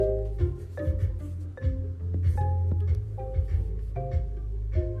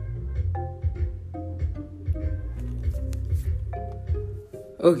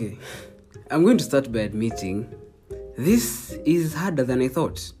Okay, I'm going to start by admitting this is harder than I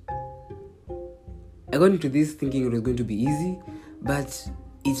thought. I got into this thinking it was going to be easy, but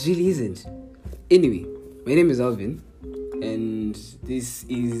it really isn't. Anyway, my name is Alvin, and this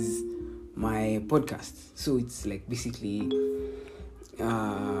is my podcast. So it's like basically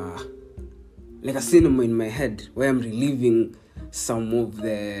like a cinema in my head where I'm reliving some of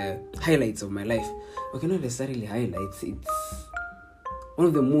the highlights of my life. Okay, not necessarily highlights, it's one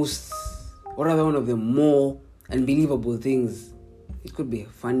of the most, or rather one of the more unbelievable things. It could be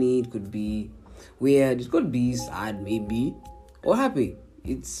funny, it could be weird, it could be sad maybe, or happy.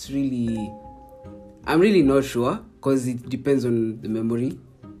 I'm really not sure, because it depends on the memory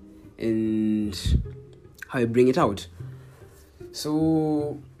and how I bring it out.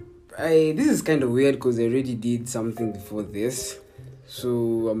 So this is kind of weird because I already did something before this,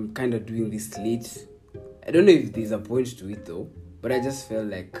 so I'm kind of doing this late. I don't know if there's a point to it though, but I just felt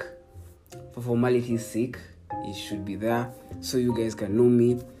like for formality's sake it should be there so you guys can know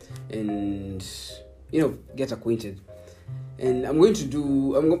me and get acquainted. And I'm going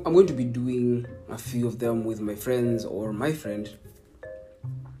to be doing a few of them with my friends or my friend,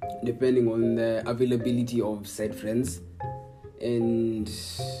 depending on the availability of said friends. And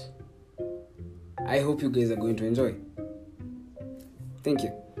I hope you guys are going to enjoy. Thank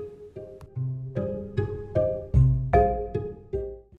you.